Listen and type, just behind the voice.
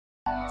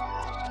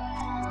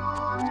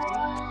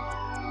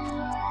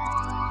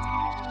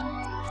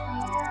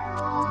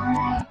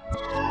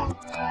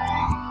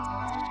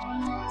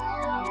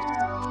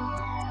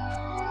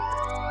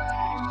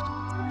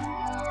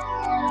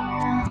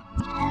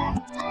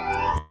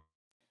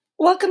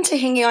Welcome to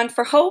Hanging On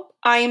for Hope.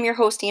 I am your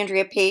host,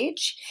 Andrea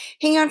Page.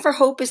 Hanging On for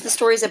Hope is the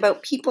stories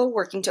about people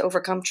working to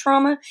overcome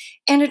trauma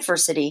and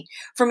adversity,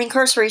 from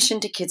incarceration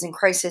to kids in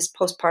crisis,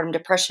 postpartum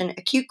depression,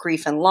 acute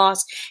grief and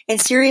loss, and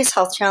serious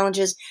health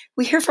challenges.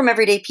 We hear from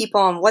everyday people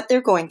on what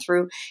they're going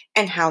through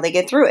and how they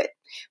get through it.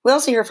 We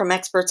also hear from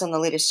experts on the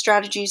latest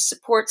strategies,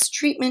 supports,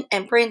 treatment,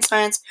 and brain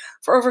science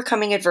for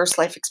overcoming adverse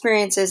life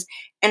experiences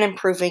and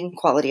improving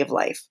quality of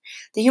life.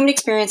 The human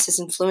experience is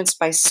influenced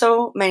by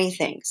so many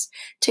things.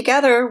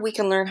 Together, we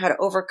can learn how to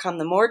overcome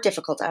the more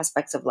difficult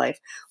aspects of life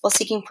while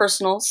seeking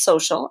personal,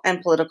 social,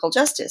 and political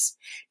justice.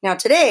 Now,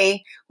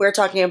 today, we're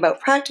talking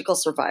about practical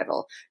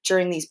survival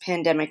during these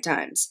pandemic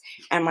times.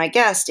 And my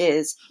guest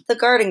is the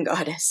garden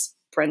goddess,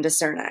 Brenda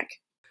Cernak.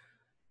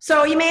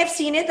 So you may have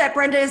seen it that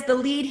Brenda is the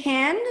lead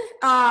hand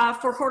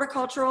for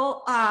horticulture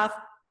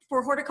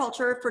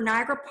for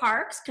Niagara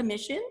Parks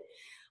Commission.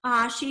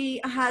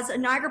 She has a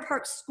Niagara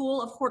Parks School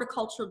of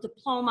Horticultural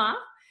Diploma.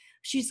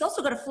 She's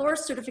also got a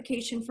florist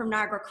certification from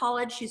Niagara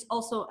College. She's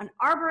also an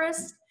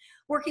arborist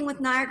working with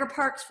Niagara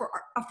Parks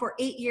for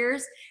 8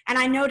 years. And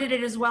I noted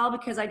it as well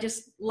because I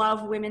just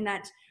love women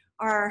that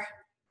are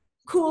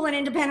cool and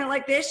independent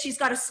like this. She's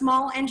got a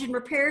small engine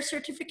repair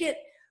certificate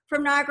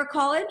from Niagara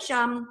College.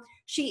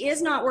 She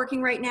is not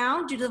working right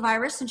now due to the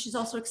virus, and she's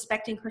also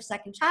expecting her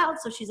second child,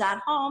 so she's at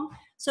home.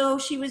 So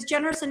she was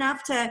generous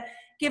enough to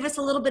give us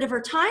a little bit of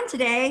her time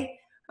today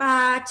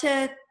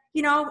to,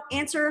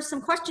 answer some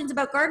questions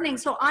about gardening.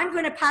 So I'm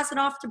going to pass it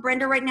off to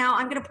Brenda right now.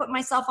 I'm going to put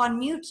myself on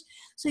mute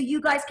so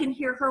you guys can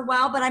hear her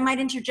well, but I might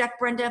interject,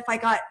 Brenda, if I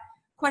got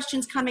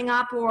questions coming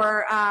up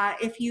or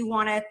if you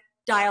want to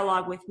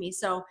dialogue with me.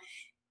 So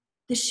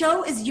the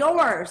show is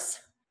yours.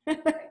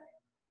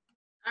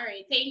 All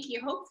right, thank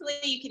you. Hopefully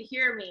you can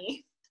hear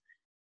me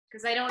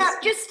because I don't. Yeah,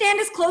 just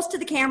stand as close to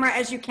the camera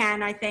as you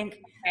can, I think.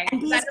 Okay.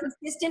 And be as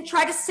consistent.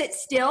 Try to sit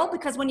still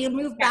because when you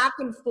move back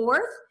and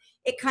forth,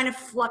 it kind of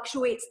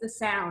fluctuates the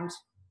sound.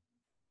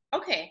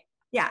 Okay.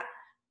 Yeah.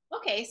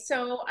 Okay,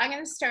 so I'm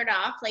going to start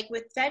off like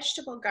with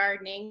vegetable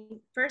gardening.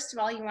 First of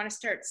all, you want to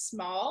start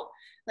small.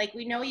 Like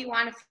we know you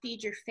want to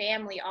feed your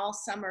family all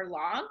summer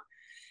long,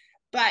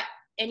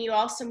 and you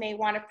also may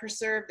want to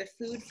preserve the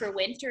food for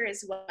winter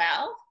as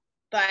well.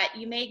 But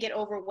you may get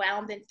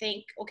overwhelmed and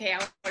think, okay, I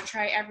want to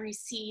try every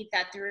seed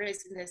that there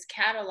is in this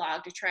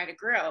catalog to try to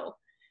grow.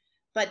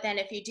 But then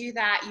if you do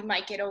that, you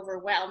might get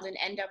overwhelmed and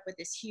end up with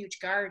this huge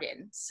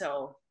garden.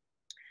 So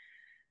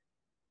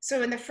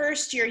in the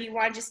first year, you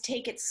want to just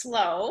take it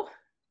slow.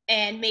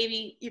 And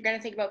maybe you're going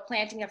to think about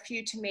planting a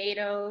few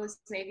tomatoes,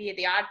 maybe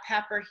the odd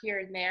pepper here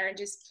and there, and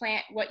just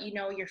plant what you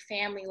know your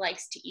family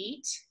likes to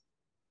eat.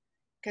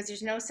 Because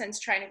there's no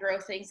sense trying to grow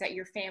things that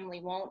your family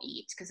won't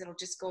eat because it'll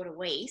just go to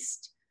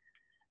waste.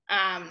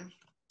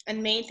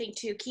 And main thing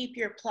too, keep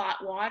your plot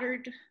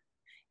watered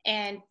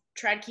and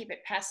try to keep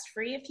it pest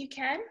free if you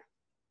can.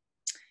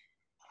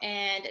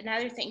 And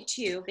another thing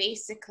too,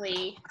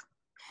 basically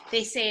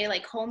they say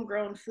like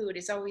homegrown food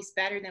is always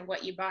better than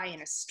what you buy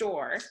in a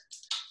store,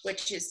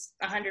 which is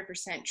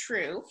 100%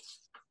 true.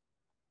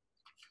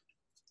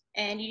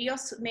 And you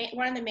also,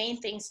 one of the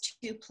main things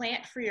to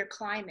plant for your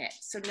climate.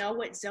 So know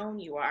what zone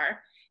you are.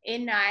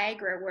 In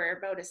Niagara, we're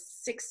about a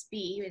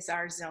 6B is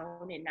our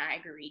zone in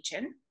Niagara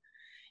region.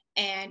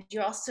 And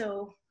you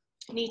also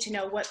need to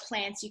know what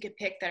plants you could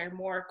pick that are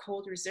more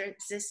cold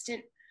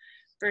resistant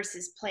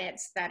versus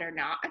plants that are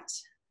not.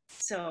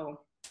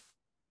 So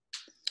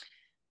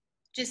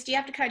you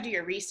have to kind of do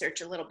your research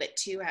a little bit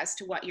too as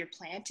to what you're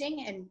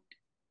planting and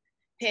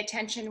pay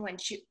attention when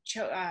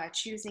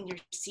choosing your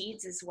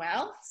seeds as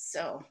well.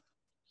 So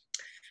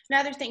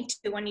another thing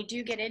too, when you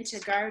do get into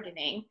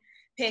gardening,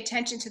 pay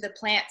attention to the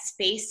plant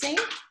spacing.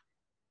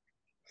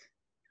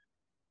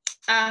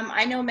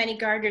 I know many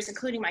gardeners,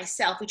 including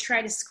myself, we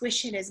try to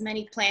squish in as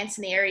many plants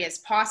in the area as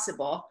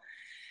possible.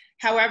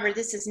 However,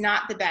 this is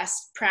not the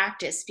best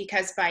practice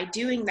because by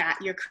doing that,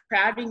 you're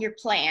crowding your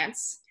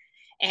plants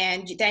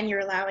and then you're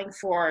allowing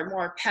for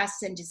more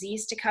pests and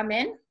disease to come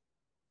in.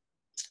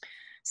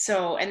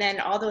 So, and then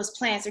all those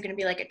plants are going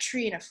to be like a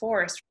tree in a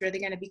forest where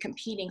they're going to be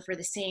competing for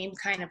the same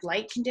kind of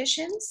light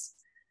conditions.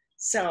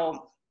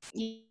 So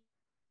you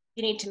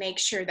need to make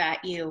sure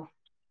that you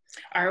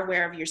are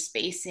aware of your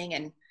spacing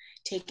and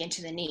take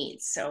into the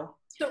needs. So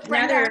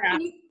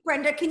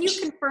Brenda, can you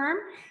confirm,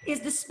 is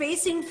the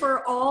spacing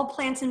for all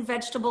plants and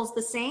vegetables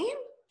the same?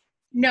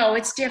 No,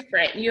 it's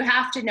different. You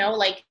have to know,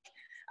 like,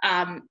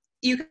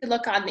 you could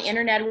look on the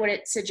internet what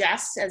it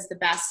suggests as the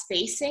best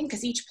spacing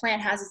because each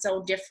plant has its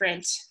own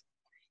different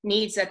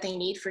needs that they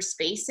need for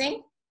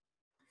spacing.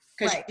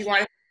 Because you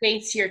want to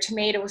space your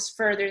tomatoes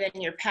further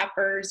than your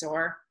peppers,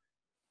 or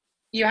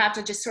you have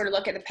to just sort of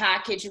look at the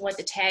package and what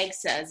the tag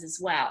says as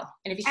well.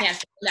 And if you can't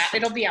find that,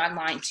 it'll be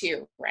online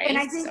too, right? And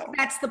I think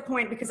that's the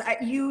point because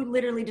you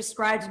literally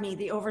described me,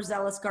 the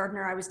overzealous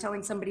gardener. I was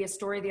telling somebody a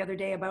story the other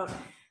day about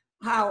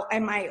how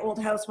in my old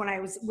house when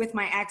I was with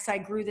my ex, I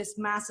grew this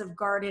massive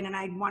garden and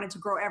I wanted to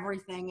grow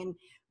everything. And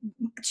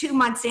 2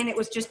 months in, it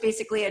was just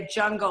basically a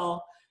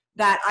jungle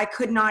that I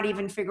could not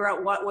even figure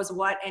out what was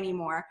what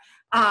anymore.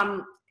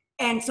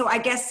 And so I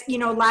guess, you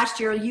know, last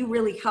year you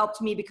really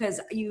helped me because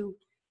you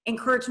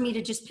encouraged me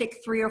to just pick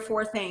 3 or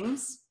 4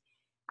 things.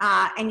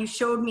 And you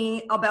showed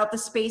me about the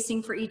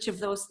spacing for each of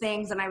those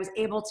things. And I was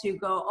able to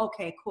go,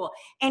 okay, cool.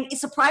 And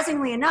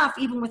surprisingly enough,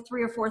 even with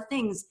 3 or 4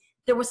 things,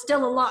 there was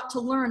still a lot to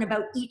learn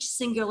about each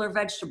singular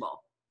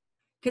vegetable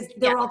because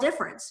they're all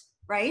different,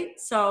 right?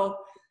 So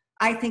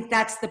I think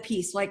that's the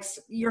piece. Like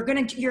you're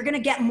gonna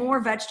get more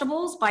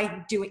vegetables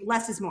by doing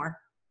less is more.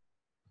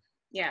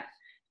 Yeah.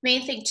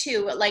 Main thing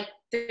too, like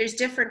there's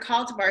different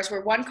cultivars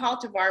where one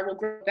cultivar will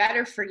grow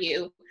better for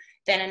you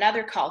than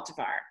another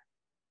cultivar.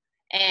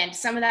 And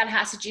some of that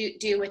has to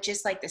do with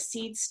just like the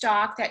seed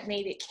stock that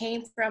maybe it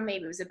came from.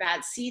 Maybe it was a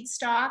bad seed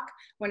stock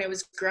when it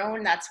was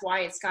grown. That's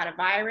why it's got a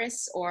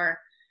virus, or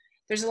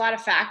there's a lot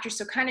of factors.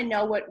 So kind of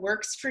know what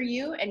works for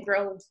you and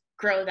grow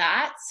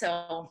that.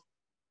 So,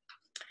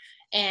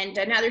 and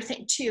another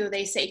thing too,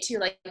 they say too,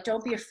 like,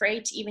 don't be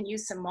afraid to even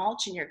use some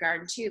mulch in your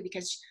garden too,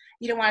 because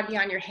you don't want to be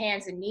on your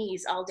hands and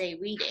knees all day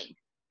weeding.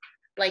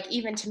 Like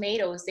even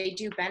tomatoes, they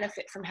do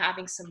benefit from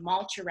having some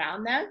mulch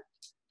around them,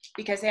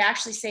 because they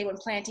actually say when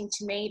planting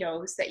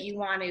tomatoes that you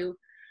want to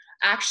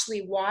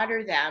actually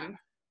water them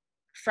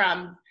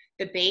from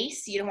the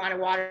base. You don't want to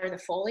water the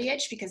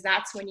foliage because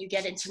that's when you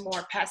get into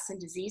more pests and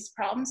disease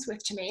problems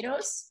with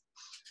tomatoes.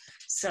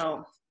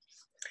 So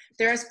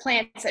there's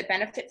plants that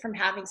benefit from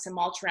having some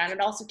mulch around. It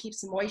also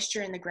keeps the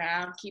moisture in the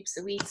ground, keeps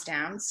the weeds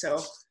down.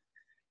 So.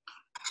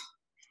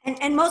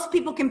 And most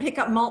people can pick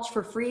up mulch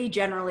for free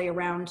generally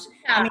around.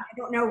 Yeah. I mean, I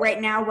don't know right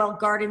now, while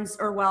gardens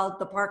or while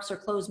the parks are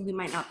closed, we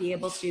might not be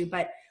able to,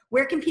 but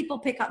where can people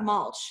pick up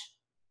mulch?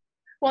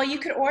 Well, you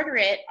could order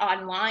it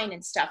online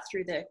and stuff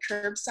through the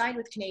curbside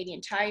with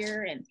Canadian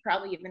Tire and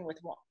probably even with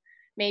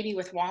maybe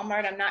with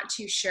Walmart. I'm not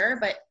too sure,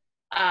 but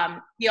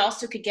you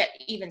also could get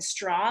even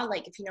straw.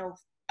 Like if you know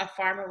a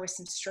farmer with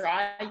some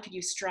straw, you could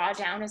use straw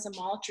down as a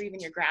mulch, or even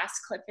your grass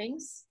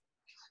clippings.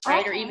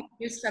 Right, or even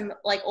use some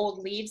like old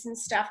leaves and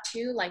stuff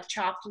too, like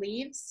chopped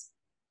leaves.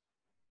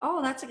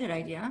 Oh, that's a good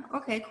idea.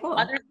 Okay, cool.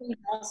 Other things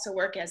also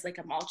work as like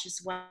a mulch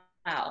as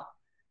well.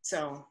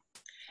 So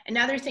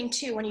another thing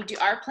too, when you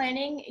are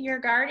planting your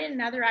garden,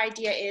 another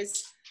idea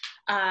is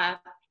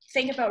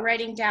think about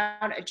writing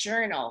down a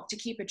journal, to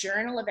keep a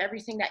journal of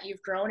everything that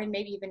you've grown, and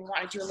maybe even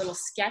want to do a little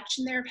sketch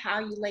in there of how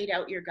you laid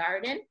out your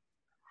garden.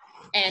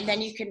 And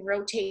then you can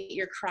rotate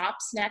your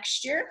crops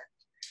next year,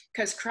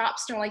 because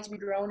crops don't like to be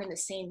grown in the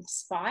same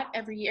spot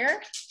every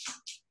year.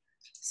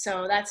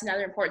 So that's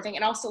another important thing.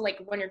 And also, like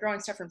when you're growing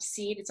stuff from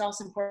seed, it's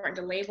also important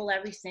to label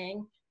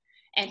everything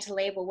and to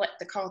label what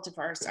the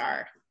cultivars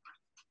are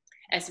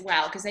as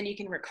well, because then you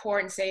can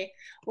record and say,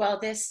 well,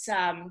 this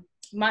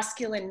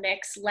musculin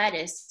mix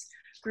lettuce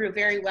grew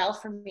very well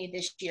for me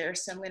this year,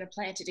 so I'm going to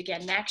plant it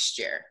again next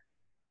year.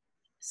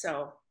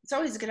 So it's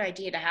always a good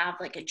idea to have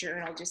like a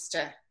journal just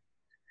to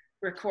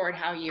record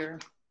how you're.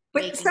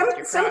 But some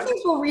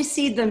things will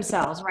reseed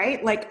themselves,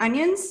 right? Like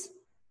onions?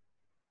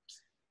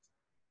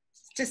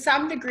 To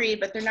some degree,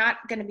 but they're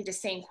not going to be the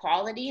same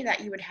quality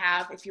that you would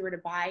have if you were to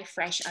buy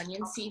fresh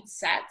onion seed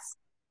sets.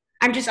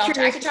 I'm just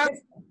curious.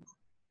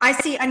 I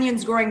see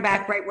onions growing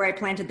back right where I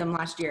planted them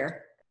last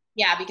year.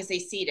 Yeah, because they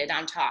seeded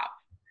on top.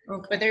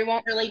 Okay. But they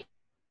won't really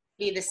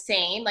be the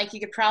same. Like you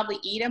could probably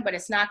eat them, but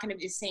it's not going to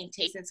be the same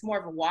taste. It's more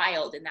of a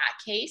wild in that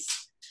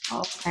case.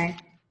 Okay.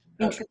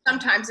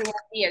 Sometimes it won't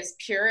be as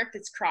pure if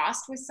it's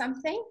crossed with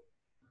something.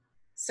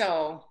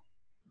 So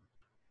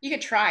you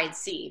could try and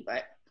see,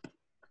 but.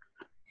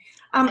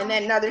 And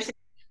then another thing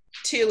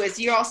too is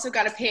you also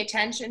got to pay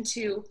attention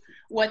to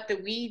what the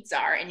weeds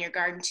are in your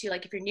garden too.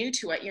 Like if you're new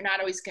to it, you're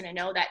not always going to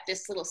know that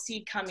this little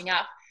seed coming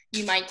up,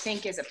 you might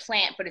think is a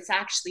plant, but it's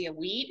actually a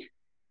weed.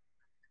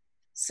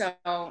 So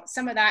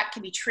some of that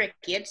can be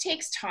tricky. It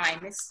takes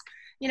time. It's,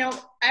 you know,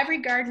 every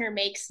gardener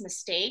makes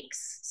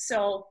mistakes.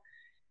 So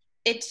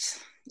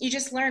you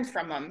just learn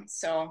from them.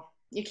 So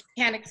you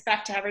can't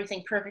expect to have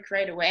everything perfect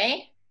right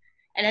away.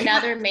 And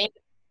another main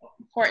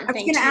important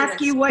thing. I was going to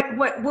ask you what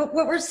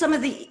were some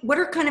of what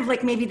are kind of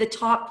like maybe the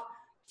top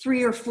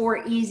 3 or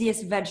 4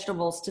 easiest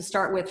vegetables to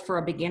start with for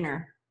a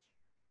beginner?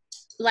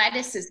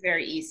 Lettuce is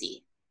very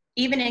easy.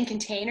 Even in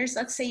containers,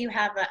 let's say you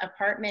have an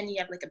apartment, you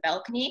have like a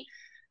balcony,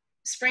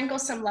 sprinkle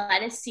some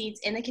lettuce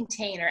seeds in the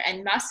container,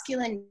 and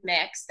musculin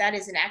mix, that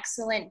is an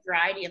excellent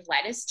variety of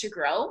lettuce to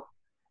grow.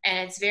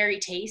 And it's very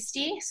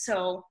tasty.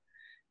 So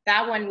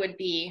that one would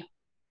be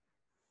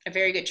a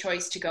very good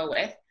choice to go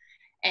with.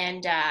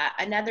 And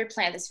another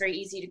plant that's very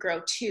easy to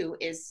grow too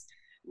is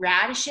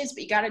radishes,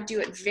 but you got to do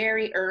it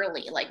very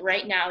early. Like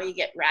right now you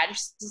get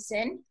radishes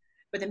in,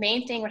 but the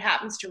main thing what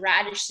happens to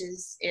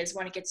radishes is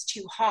when it gets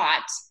too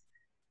hot,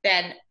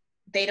 then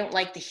they don't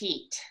like the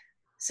heat.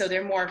 So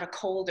they're more of a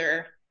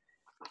colder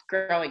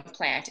growing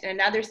plant. And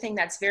another thing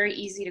that's very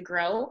easy to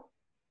grow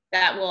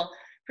that will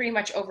pretty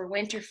much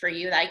overwinter for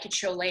you that I could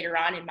show later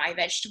on in my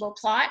vegetable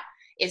plot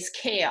is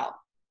kale.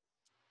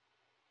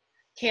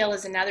 Kale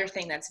is another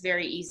thing that's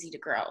very easy to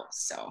grow.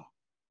 So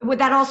would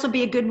that also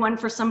be a good one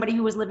for somebody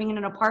who was living in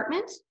an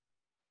apartment?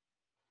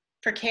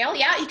 For kale,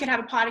 yeah, you could have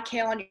a pot of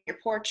kale on your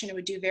porch and it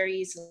would do very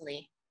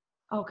easily.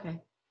 Okay.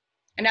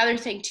 Another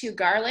thing too,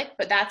 garlic,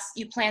 but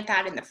you plant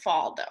that in the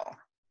fall though,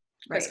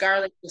 because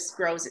garlic just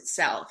grows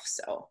itself.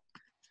 So,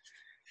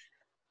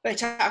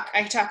 but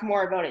I talk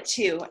more about it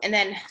too. And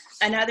then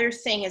another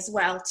thing as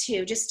well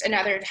too, just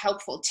another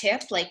helpful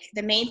tip, like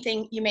the main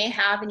thing you may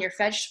have in your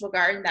vegetable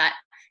garden that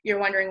you're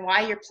wondering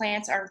why your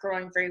plants aren't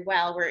growing very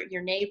well, where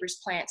your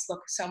neighbor's plants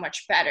look so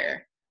much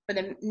better. But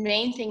the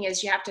main thing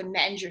is you have to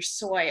mend your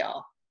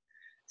soil.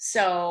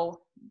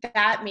 So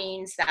that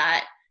means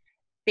that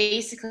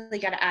basically you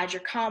got to add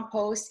your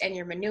compost and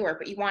your manure,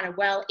 but you want a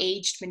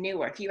well-aged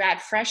manure. If you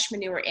add fresh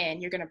manure in,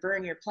 you're going to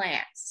burn your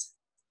plants.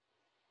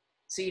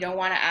 So you don't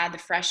want to add the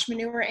fresh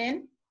manure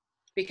in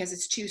because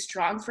it's too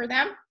strong for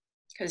them,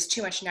 because it's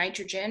too much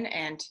nitrogen.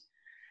 And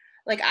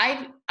like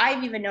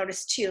I've even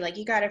noticed too, like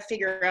you got to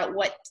figure out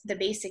what the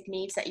basic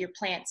needs that your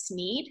plants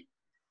need.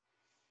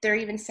 They're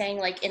even saying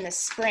like in the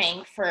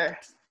spring, for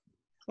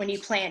when you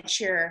plant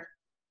your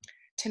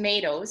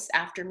tomatoes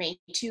after May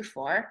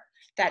 2-4,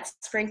 that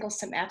sprinkle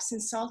some Epsom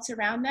salts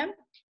around them,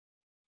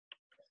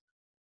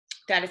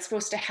 that it's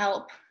supposed to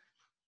help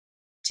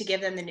to give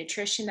them the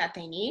nutrition that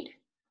they need.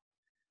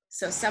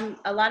 So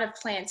a lot of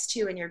plants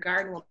too in your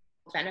garden will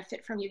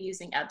benefit from you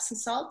using Epsom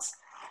salts,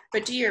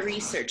 but do your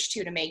research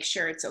too to make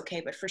sure it's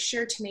okay. But for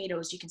sure,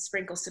 tomatoes, you can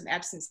sprinkle some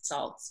Epsom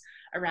salts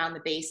around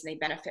the base and they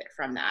benefit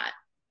from that.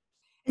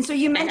 And so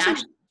you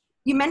mentioned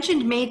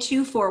May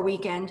 2-4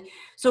 weekend.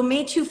 So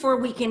May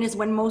 2-4 weekend is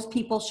when most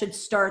people should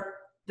start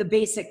the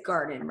basic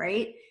garden,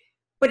 right?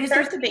 But is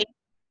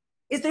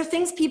there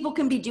things people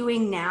can be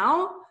doing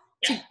now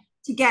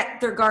to get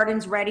their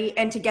gardens ready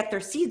and to get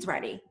their seeds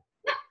ready?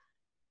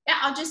 Yeah,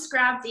 I'll just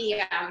grab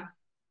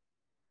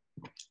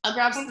I'll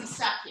grab some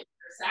stuff here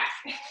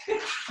for a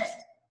sec.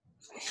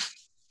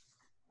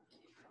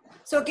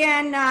 So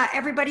again,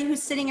 everybody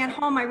who's sitting at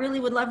home, I really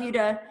would love you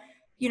to,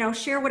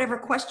 share whatever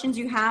questions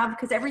you have,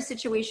 because every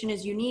situation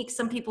is unique.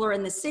 Some people are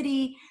in the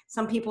city,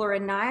 some people are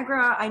in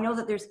Niagara. I know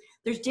that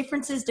there's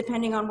differences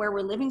depending on where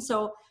we're living.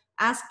 So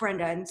ask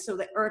Brenda, and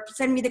or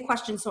send me the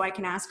question so I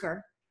can ask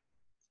her.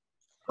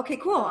 Okay,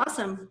 cool,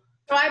 awesome.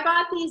 So I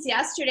bought these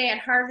yesterday at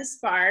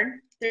Harvest Barn.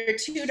 They're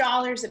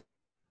 $2 a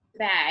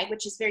bag,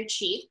 which is very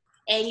cheap.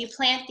 And you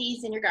plant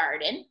these in your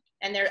garden,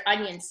 and they're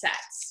onion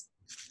sets.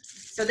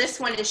 So this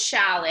one is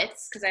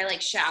shallots, because I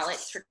like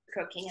shallots for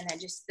cooking, and then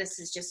this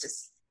is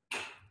just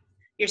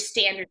your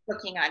standard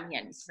cooking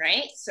onions,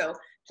 right? So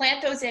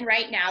plant those in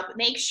right now, but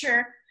make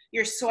sure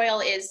your soil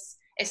is,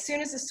 as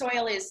soon as the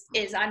soil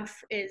is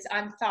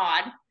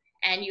unthawed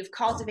and you've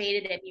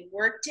cultivated and you've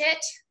worked it,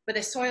 but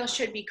the soil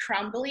should be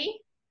crumbly.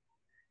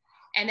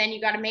 And then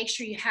you got to make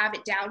sure you have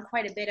it down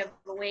quite a bit of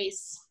a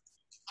ways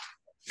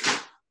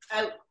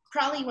out.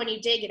 Probably when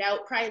you dig it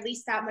out, probably at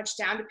least that much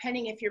down,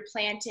 depending if you're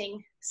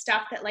planting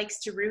stuff that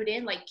likes to root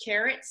in, like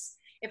carrots.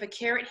 If a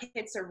carrot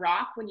hits a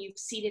rock when you've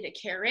seeded a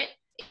carrot,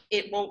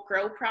 it won't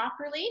grow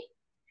properly.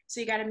 So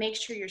you got to make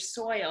sure your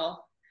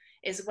soil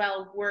is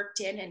well worked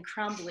in and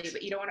crumbly,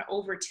 but you don't want to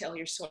over-till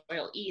your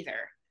soil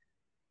either.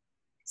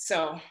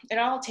 So it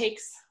all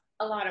takes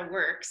a lot of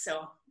work.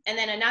 So, and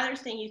then another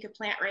thing you could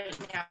plant right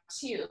now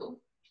too,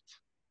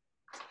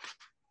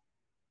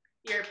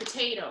 your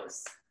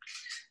potatoes.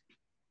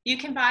 You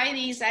can buy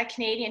these at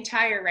Canadian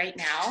Tire right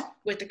now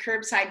with the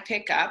curbside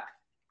pickup.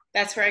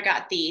 That's where I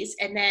got these.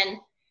 And then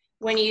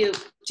when you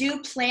do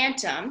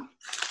plant them,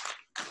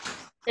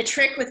 the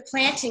trick with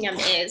planting them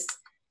is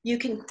you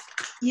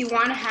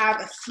want to have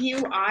a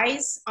few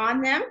eyes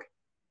on them.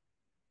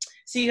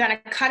 So you got to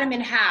cut them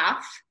in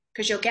half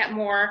because you'll get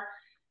more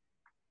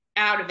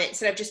out of it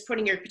instead of just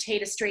putting your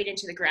potato straight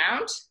into the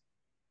ground.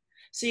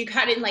 So you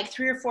cut in like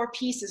 3 or 4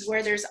 pieces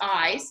where there's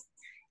eyes.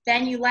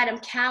 Then you let them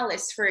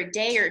callus for a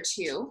day or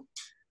two,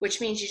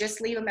 which means you just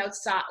leave them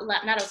outside,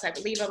 not outside,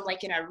 but leave them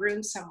like in a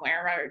room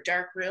somewhere or a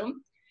dark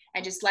room,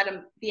 and just let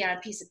them be on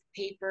a piece of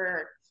paper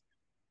or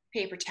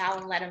paper towel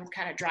and let them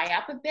kind of dry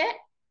up a bit.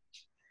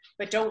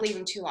 But don't leave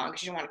them too long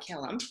because you don't want to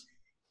kill them.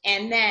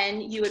 And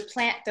then you would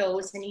plant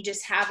those, and you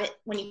just have it,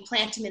 when you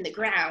plant them in the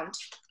ground,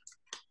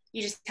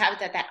 you just have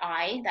it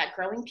that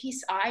growing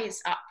piece eye is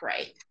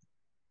upright.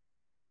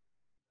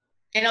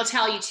 And it'll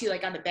tell you too,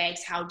 like on the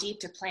bags, how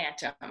deep to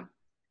plant them.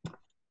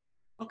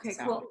 Okay,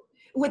 so. Cool.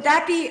 Would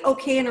that be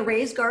okay in a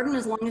raised garden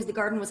as long as the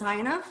garden was high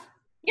enough?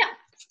 Yeah.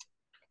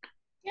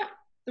 Yeah.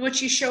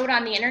 What you showed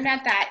on the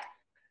internet, that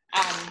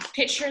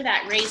picture,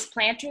 that raised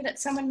planter that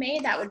someone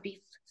made, that would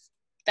be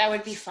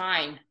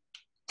fine.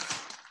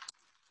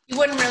 You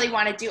wouldn't really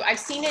want to do, I've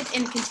seen it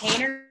in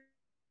container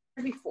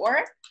before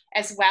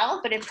as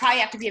well, but it'd probably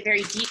have to be a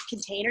very deep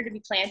container to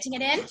be planting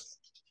it in.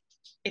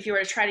 If you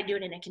were to try to do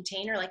it in a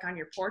container, like on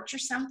your porch or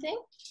something,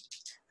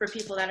 for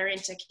people that are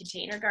into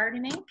container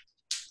gardening.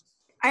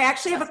 I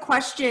actually have a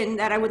question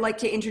that I would like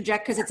to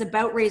interject because it's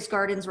about raised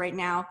gardens right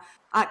now.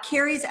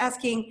 Carrie's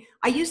asking,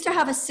 I used to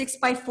have a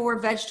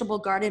 6x4 vegetable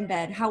garden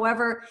bed.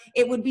 However,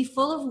 it would be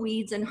full of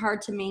weeds and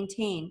hard to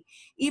maintain,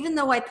 even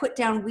though I put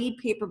down weed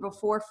paper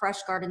before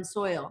fresh garden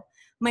soil.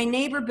 My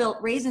neighbor built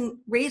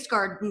raised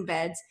garden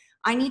beds.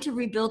 I need to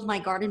rebuild my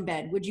garden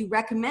bed. Would you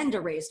recommend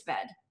a raised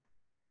bed?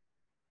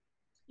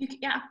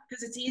 Yeah,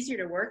 because it's easier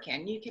to work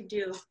in. You could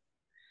do,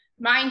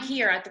 mine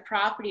here at the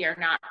property are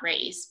not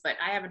raised, but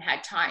I haven't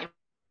had time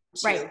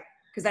to Right,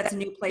 because that's a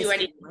new place. do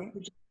anything.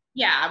 Right?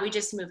 Yeah, we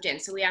just moved in,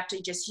 so we have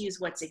to just use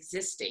what's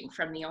existing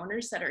from the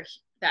owners that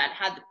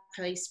had the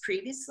place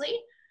previously.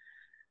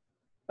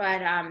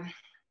 But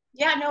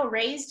yeah, no,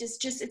 raised is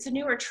just, it's a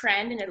newer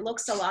trend, and it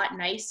looks a lot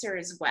nicer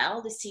as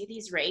well to see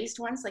these raised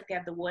ones. Like they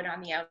have the wood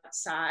on the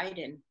outside,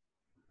 and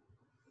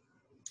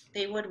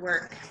they would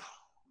work.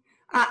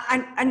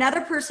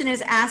 Another person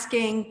is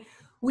asking,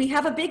 we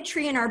have a big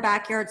tree in our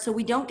backyard, so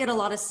we don't get a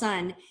lot of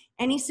sun.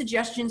 Any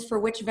suggestions for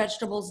which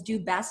vegetables do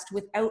best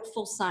without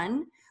full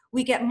sun?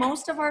 We get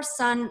most of our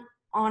sun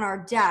on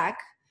our deck.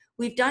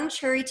 We've done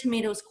cherry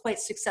tomatoes quite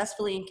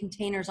successfully in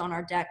containers on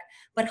our deck,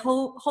 but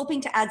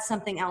hoping to add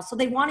something else. So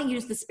they want to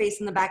use the space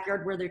in the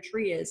backyard where their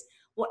tree is.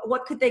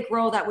 What could they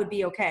grow that would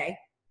be okay?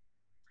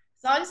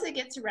 As long as it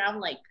gets around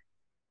like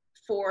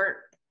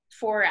four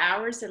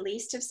hours at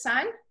least of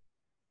sun,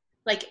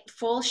 like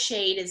full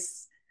shade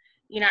is,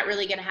 you're not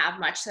really going to have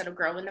much that'll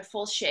grow in the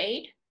full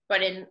shade,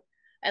 but in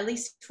at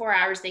least 4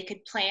 hours, they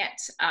could plant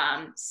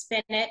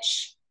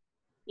spinach,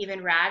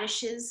 even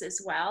radishes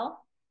as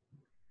well.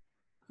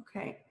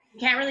 Okay. You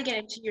can't really get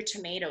into your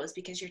tomatoes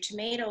because your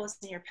tomatoes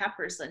and your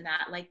peppers are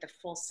not like the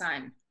full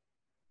sun.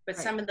 But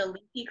right. Some of the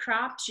leafy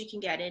crops you can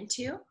get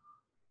into.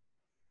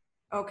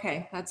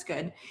 Okay, that's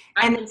good.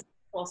 I'm in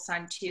full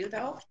sun too,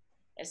 though,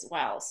 as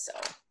well. So.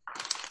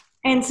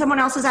 And someone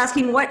else is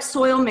asking, what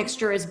soil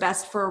mixture is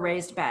best for a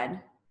raised bed?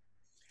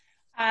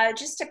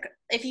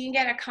 If you can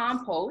get a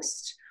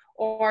compost,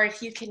 or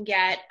if you can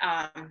get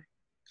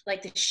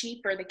like the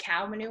sheep or the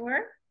cow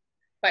manure.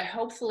 But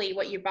hopefully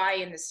what you buy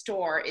in the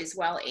store is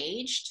well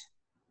aged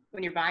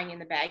when you're buying in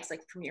the bags,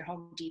 like from your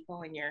Home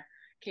Depot and your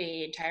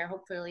Canadian Tire.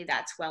 Hopefully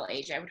that's well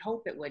aged. I would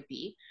hope it would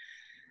be.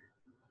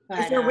 But,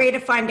 is there a way to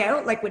find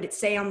out? Like, would it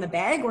say on the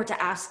bag, or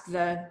to ask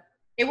the?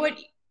 It would.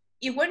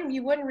 You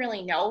wouldn't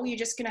really know. You're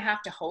just gonna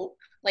have to hope.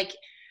 Like,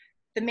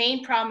 the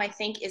main problem I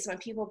think is when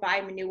people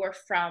buy manure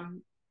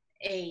from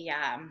a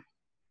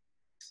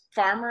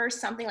farmer or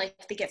something, like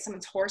if they get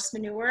someone's horse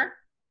manure.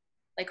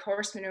 Like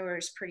horse manure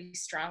is pretty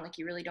strong. Like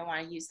you really don't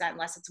want to use that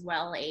unless it's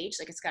well aged.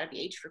 Like it's got to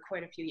be aged for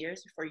quite a few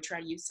years before you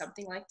try to use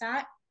something like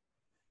that.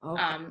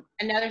 Okay.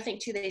 Another thing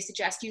too, they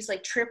suggest use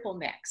like triple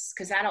mix,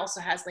 because that also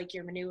has like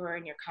your manure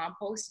and your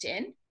compost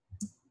in.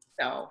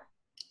 So.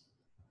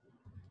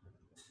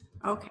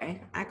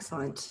 Okay,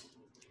 excellent.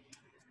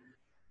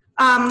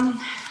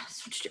 Oh,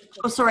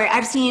 sorry.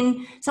 I've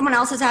seen someone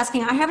else is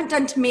asking, I haven't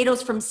done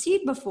tomatoes from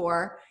seed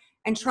before,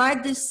 and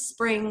tried this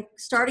spring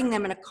starting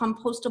them in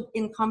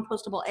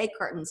compostable egg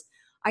cartons.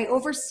 I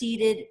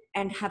overseeded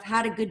and have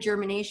had a good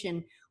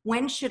germination.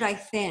 When should I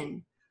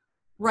thin?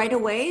 Right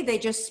away, they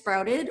just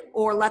sprouted,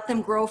 or let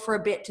them grow for a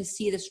bit to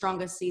see the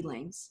strongest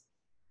seedlings?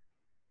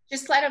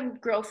 Just let them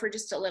grow for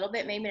just a little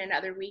bit, maybe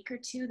another week or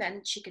two,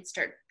 then she could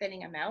start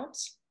thinning them out.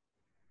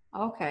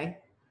 Okay.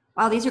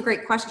 Wow, these are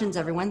great questions,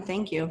 everyone.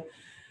 Thank you.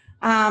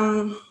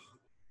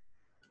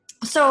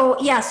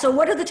 So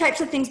what are the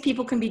types of things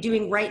people can be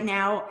doing right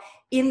now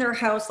in their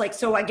house? Like,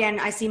 so again,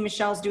 I see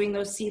Michelle's doing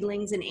those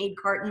seedlings in egg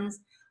cartons.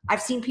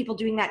 I've seen people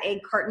doing that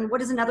egg carton.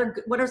 What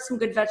are some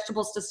good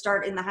vegetables to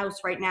start in the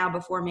house right now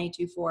before May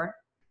 24?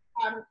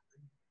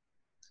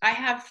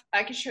 I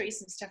can show you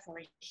some stuff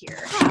over here.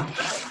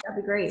 That'd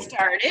be great.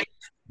 Started.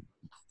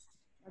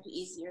 It'll be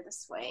easier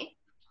this way.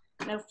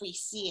 I don't know if we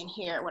see in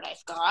here what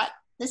I've got.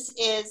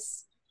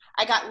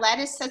 I got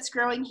lettuce that's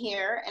growing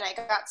here, and I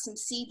got some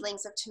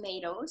seedlings of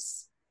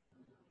tomatoes.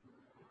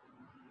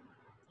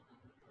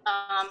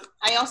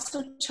 I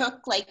also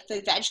took like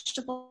the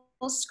vegetable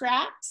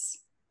scraps.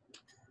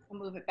 I'll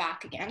move it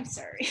back again,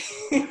 sorry.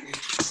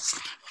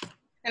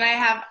 And I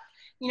have,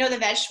 the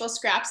vegetable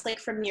scraps like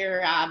from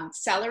your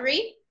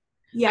celery.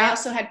 Yeah. I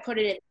also had put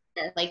it in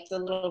there, like the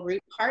little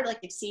root part, like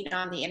you've seen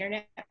on the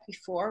internet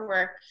before,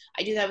 where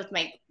I do that with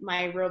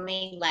my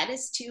romaine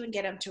lettuce too, and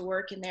get them to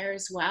work in there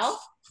as well.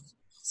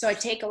 So I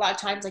take a lot of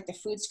times like the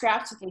food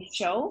scraps that they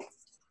show.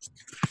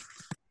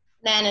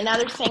 Then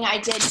another thing I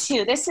did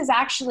too, this is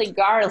actually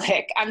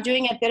garlic. I'm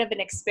doing a bit of an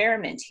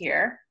experiment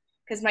here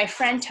because my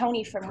friend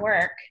Tony from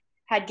work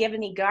had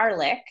given me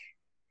garlic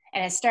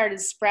and it started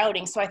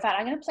sprouting. So I thought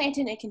I'm going to plant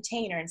it in a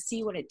container and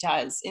see what it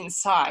does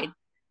inside.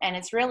 And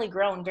it's really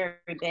grown very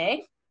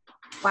big.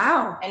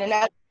 Wow. And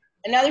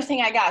another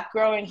thing I got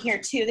growing here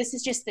too, this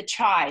is just the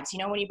chives.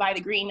 When you buy the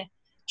green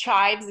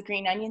chives, the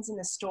green onions in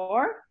the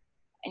store,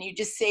 and you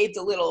just save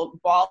the little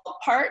ball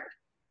part,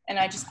 and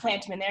I just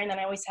plant them in there, and then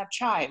I always have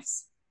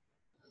chives.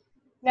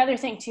 Another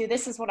thing too,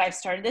 this is what I've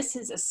started. This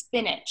is a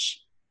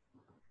spinach.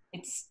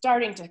 It's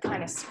starting to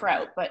kind of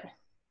sprout, and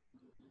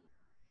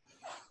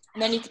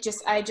then you could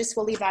I just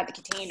will leave that in the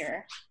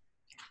container.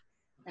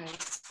 And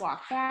just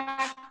walk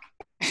back.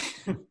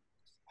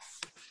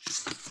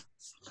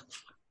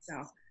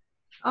 So.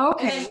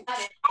 Okay.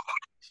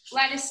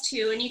 Lettuce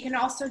too, and you can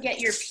also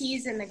get your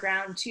peas in the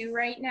ground too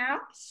right now.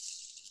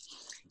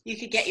 You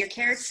could get your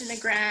carrots in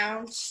the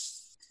ground.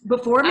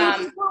 Before May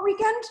 24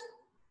 weekend?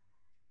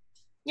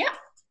 Yeah.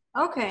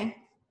 Okay.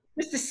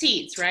 Just the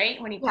seeds, right?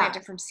 When you Yeah. plant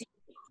it from seed.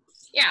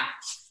 Yeah.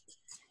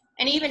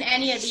 And even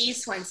any of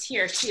these ones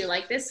here too,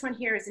 like this one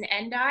here is an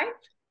endive.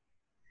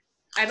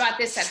 I bought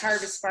this at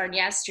Harvest Barn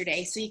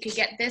yesterday, so you could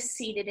get this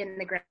seeded in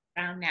the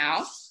ground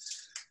now.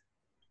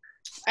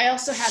 I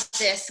also have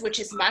this, which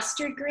is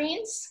mustard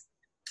greens,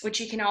 which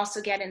you can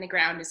also get in the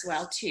ground as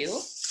well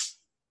too.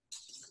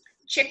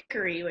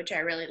 Chicory, which I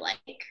really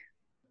like.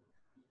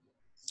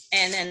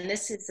 And then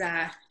this is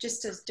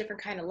just a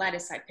different kind of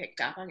lettuce I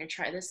picked up. I'm gonna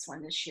try this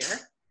one this year.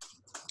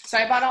 So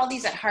I bought all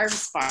these at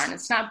Harvest Barn.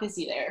 It's not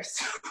busy there,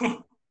 so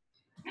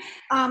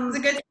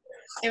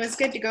it was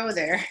good to go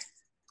there.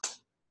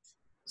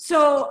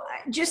 So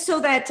just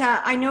so that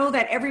I know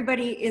that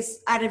everybody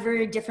is at a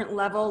very different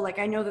level. Like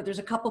I know that there's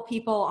a couple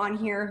people on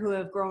here who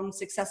have grown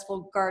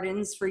successful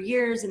gardens for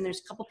years, and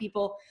there's a couple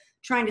people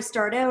trying to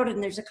start out,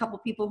 and there's a couple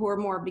people who are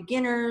more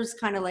beginners,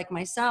 kind of like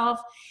myself.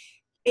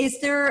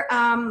 Is there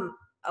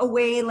a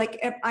way, like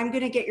if I'm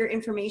going to get your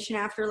information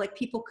after, like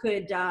people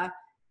could,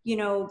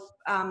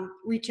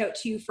 reach out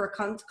to you for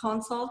a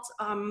consult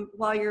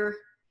while you're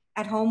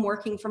at home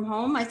working from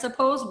home, I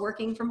suppose,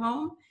 working from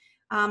home.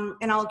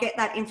 And I'll get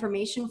that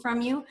information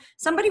from you.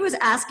 Somebody was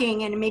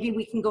asking, and maybe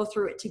we can go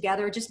through it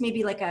together, just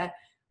maybe like a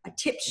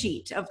tip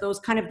sheet of those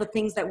kind of the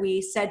things that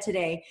we said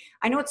today.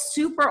 I know it's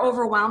super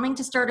overwhelming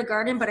to start a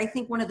garden, but I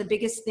think one of the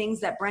biggest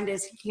things that Brenda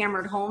has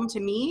hammered home to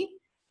me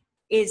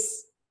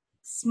is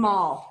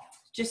small.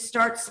 Just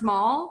start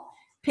small,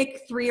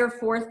 pick 3 or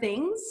 4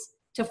 things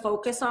to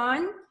focus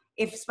on,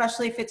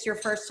 especially if it's your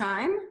first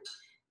time,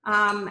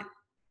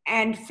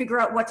 and figure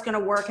out what's going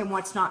to work and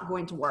what's not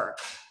going to work.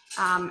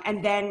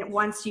 And then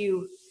once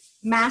you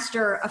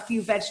master a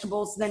few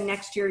vegetables, then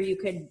next year you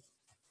could,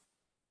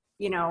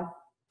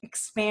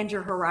 expand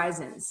your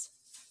horizons.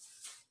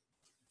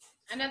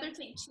 Another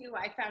thing too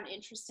I found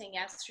interesting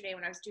yesterday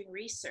when I was doing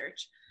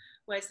research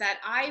was that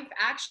I've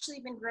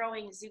actually been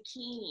growing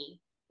zucchini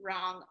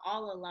wrong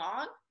all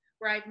along,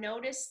 where I've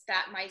noticed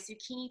that my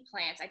zucchini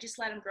plants, I just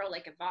let them grow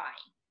like a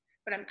vine,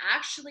 but I'm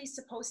actually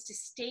supposed to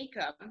stake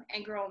them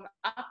and grow them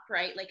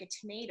upright like a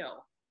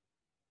tomato.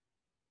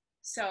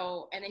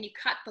 So, and then you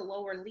cut the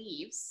lower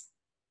leaves,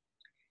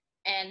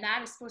 and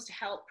that is supposed to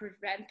help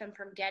prevent them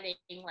from getting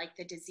like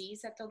the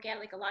disease that they'll get.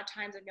 Like a lot of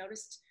times I've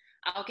noticed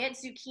I'll get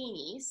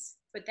zucchinis,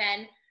 but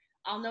then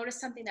I'll notice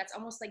something that's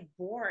almost like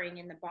boring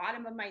in the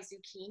bottom of my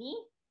zucchini,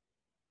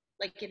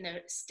 like in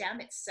the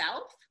stem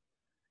itself.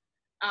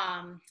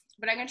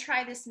 But I'm gonna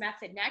try this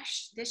method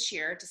this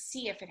year to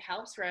see if it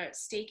helps for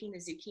staking the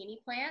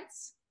zucchini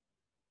plants.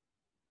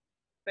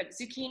 But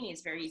zucchini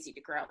is very easy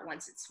to grow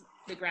once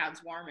the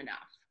ground's warm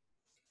enough.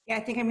 Yeah,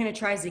 I think I'm going to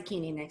try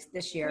zucchini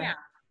this year. Yeah,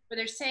 but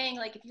they're saying,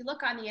 like, if you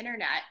look on the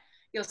internet,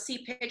 you'll see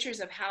pictures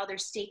of how they're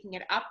staking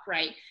it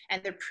upright,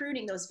 and they're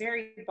pruning those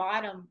very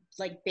bottom,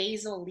 like,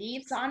 basil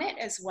leaves on it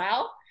as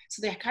well.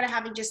 So they're kind of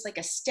having just like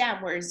a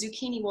stem, where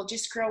zucchini will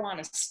just grow on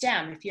a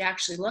stem if you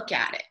actually look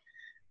at it.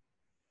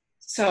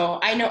 So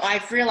I know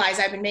I've realized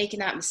I've been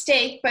making that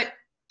mistake, but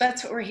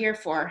that's what we're here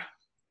for.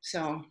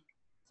 So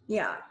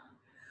yeah,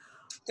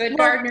 good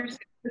gardeners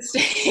make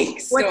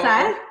mistakes. What's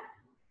that?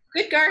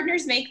 Good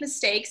gardeners make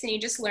mistakes, and you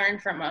just learn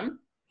from them.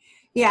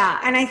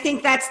 Yeah, and I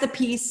think that's the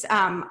piece.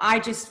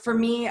 For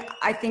me,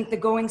 I think the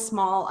going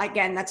small,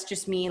 again, that's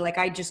just me. Like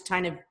I just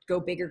kind of go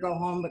big or go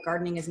home, but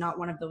gardening is not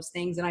one of those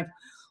things. And I've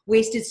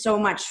wasted so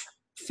much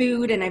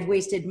food, and I've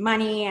wasted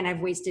money, and I've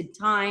wasted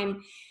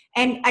time.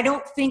 And I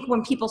don't think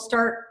when people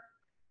start,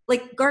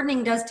 like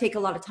gardening does take a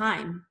lot of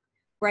time,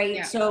 right?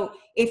 Yeah. So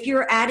if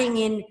you're adding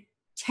in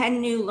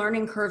 10 new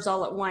learning curves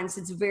all at once,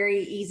 it's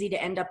very easy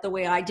to end up the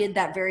way I did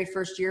that very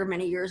first year,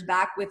 many years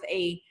back, with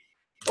a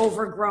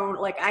overgrown,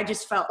 like I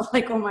just felt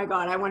like, oh my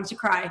God, I wanted to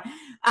cry.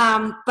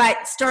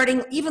 But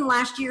starting even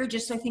last year,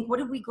 I think, what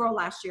did we grow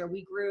last year?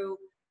 We grew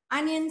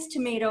onions,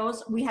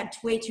 tomatoes. We had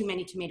way too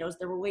many tomatoes.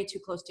 They were way too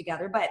close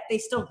together, but they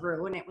still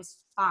grew and it was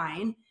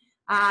fine.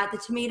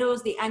 The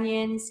tomatoes, the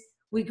onions,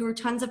 we grew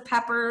tons of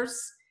peppers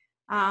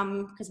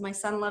because my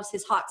son loves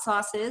his hot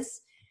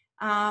sauces.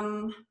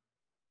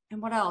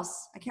 And what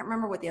else? I can't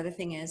remember what the other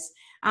thing is.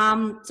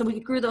 So we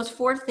grew those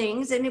 4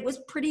 things, and it was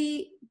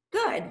pretty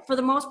good for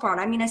the most part.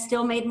 I mean, I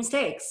still made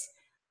mistakes.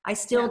 I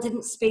still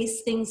didn't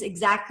space things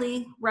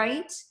exactly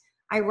right.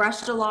 I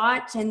rushed a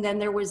lot. And then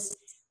there was,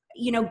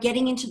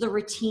 getting into the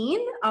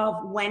routine of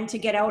when to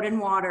get out and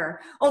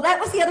water. Oh, that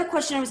was the other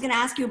question I was going to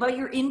ask you about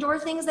your indoor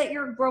things that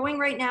you're growing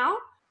right now.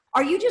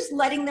 Are you just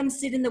letting them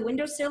sit in the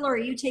windowsill, or are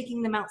you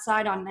taking them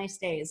outside on nice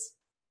days?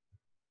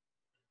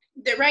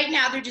 Right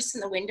now, they're just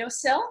in the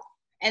windowsill.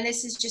 And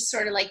this is just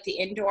sort of like the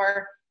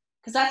indoor,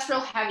 because that's real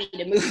heavy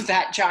to move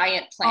that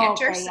giant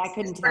planter. Okay, so I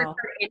couldn't tell.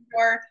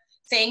 Indoor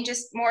thing,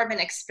 just more of an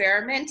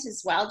experiment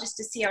as well, just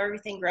to see how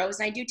everything grows.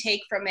 And I do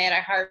take from it. I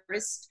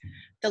harvest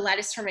the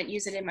lettuce from it,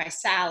 use it in my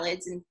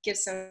salads, and give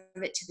some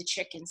of it to the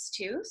chickens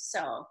too.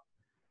 So,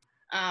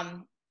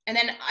 and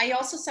then I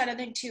also said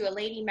another thing too. A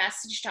lady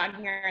messaged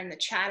on here in the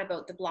chat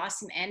about the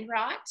blossom end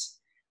rot,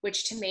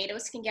 which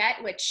tomatoes can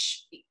get,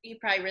 which you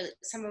probably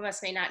some of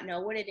us may not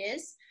know what it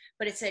is.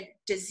 but it's a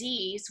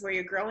disease where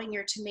you're growing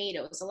your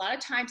tomatoes. A lot of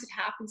times it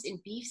happens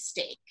in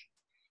beefsteak.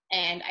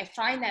 And I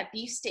find that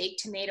beefsteak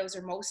tomatoes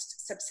are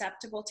most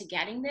susceptible to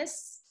getting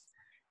this.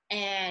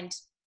 And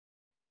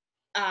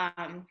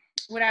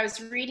what I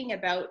was reading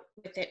about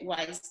with it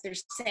was they're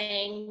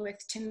saying with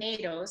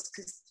tomatoes,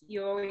 because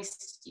you always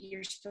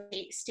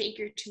steak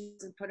your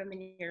tomatoes and put them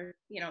in your,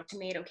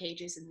 tomato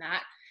cages and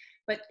that.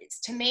 But it's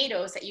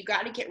tomatoes that you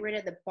got to get rid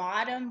of the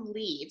bottom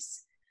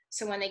leaves.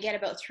 So when they get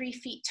about 3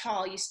 feet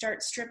tall, you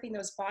start stripping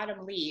those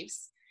bottom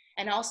leaves.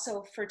 And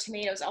also for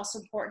tomatoes, also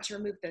important to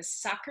remove the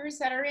suckers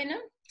that are in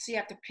them. So you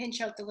have to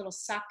pinch out the little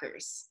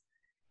suckers,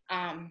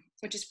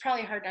 which is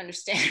probably hard to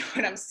understand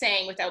what I'm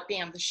saying without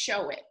being able to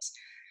show it.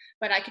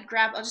 But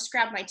I'll just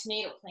grab my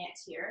tomato plant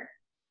here.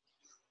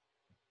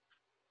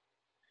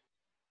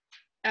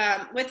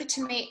 With the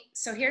tomato,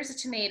 so here's a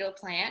tomato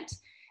plant.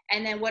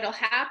 And then what'll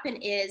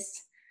happen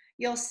is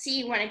you'll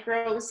see when it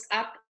grows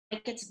up,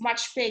 it gets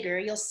much bigger,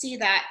 you'll see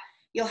that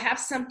you'll have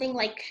something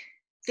like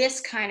this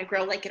kind of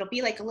grow, like it'll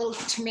be like a little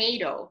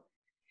tomato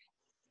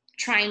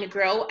trying to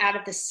grow out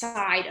of the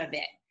side of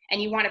it.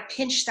 And you want to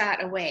pinch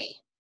that away.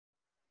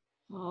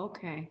 Oh,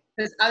 okay.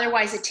 Because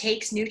otherwise it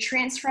takes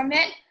nutrients from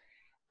it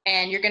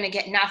and you're going to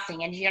get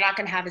nothing and you're not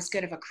going to have as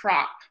good of a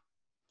crop.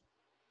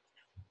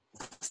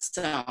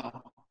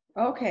 So.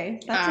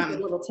 Okay, that's a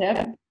good little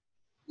tip.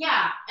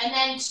 Yeah, and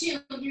then too,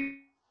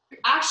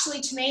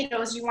 actually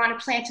tomatoes, you want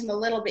to plant them a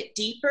little bit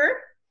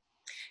deeper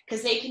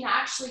because they can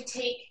actually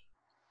take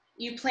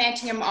you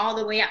planting them all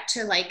the way up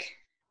to like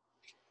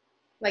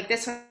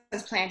this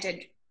one's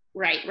planted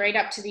right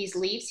up to these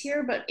leaves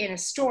here, but in a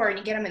store and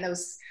you get them in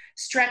those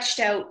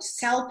stretched out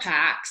cell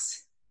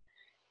packs,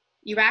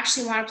 you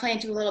actually want to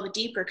plant them a little bit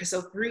deeper because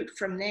they'll root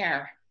from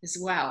there as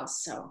well.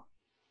 So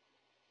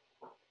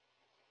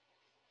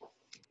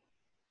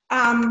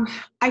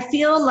I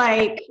feel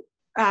like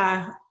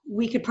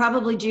we could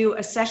probably do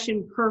a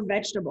session per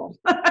vegetable.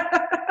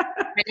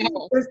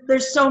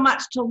 There's so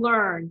much to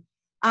learn.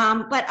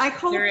 But I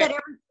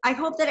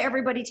hope that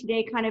everybody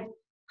today kind of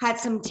had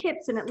some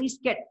tips and at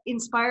least get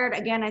inspired.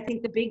 Again, I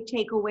think the big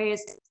takeaway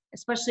is,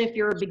 especially if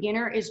you're a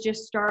beginner, is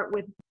just start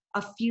with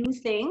a few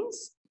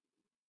things.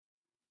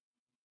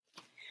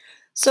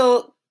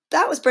 So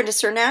that was Brenda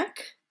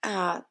Cernak.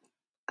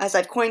 As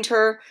I've coined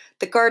her,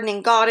 the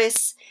gardening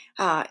goddess.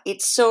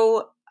 It's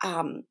so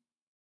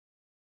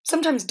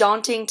sometimes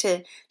daunting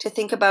to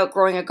think about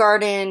growing a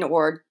garden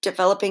or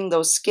developing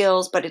those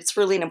skills, but it's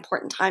really an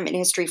important time in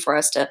history for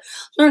us to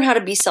learn how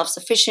to be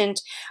self-sufficient.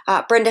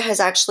 Brenda has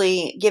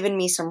actually given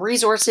me some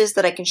resources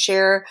that I can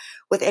share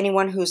with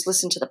anyone who's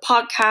listened to the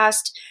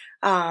podcast.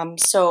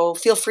 So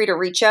feel free to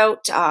reach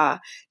out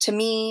to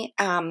me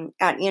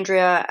at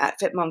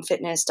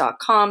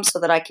Andrea@fitmomfitness.com so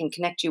that I can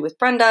connect you with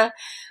Brenda,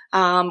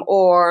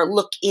 or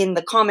look in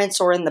the comments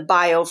or in the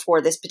bio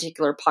for this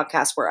particular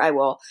podcast where I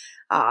will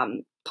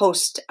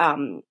post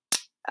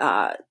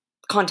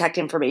contact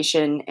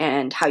information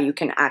and how you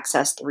can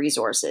access the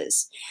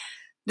resources.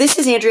 This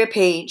is Andrea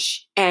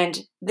Page,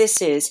 and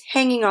this is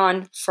Hanging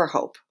On for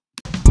Hope.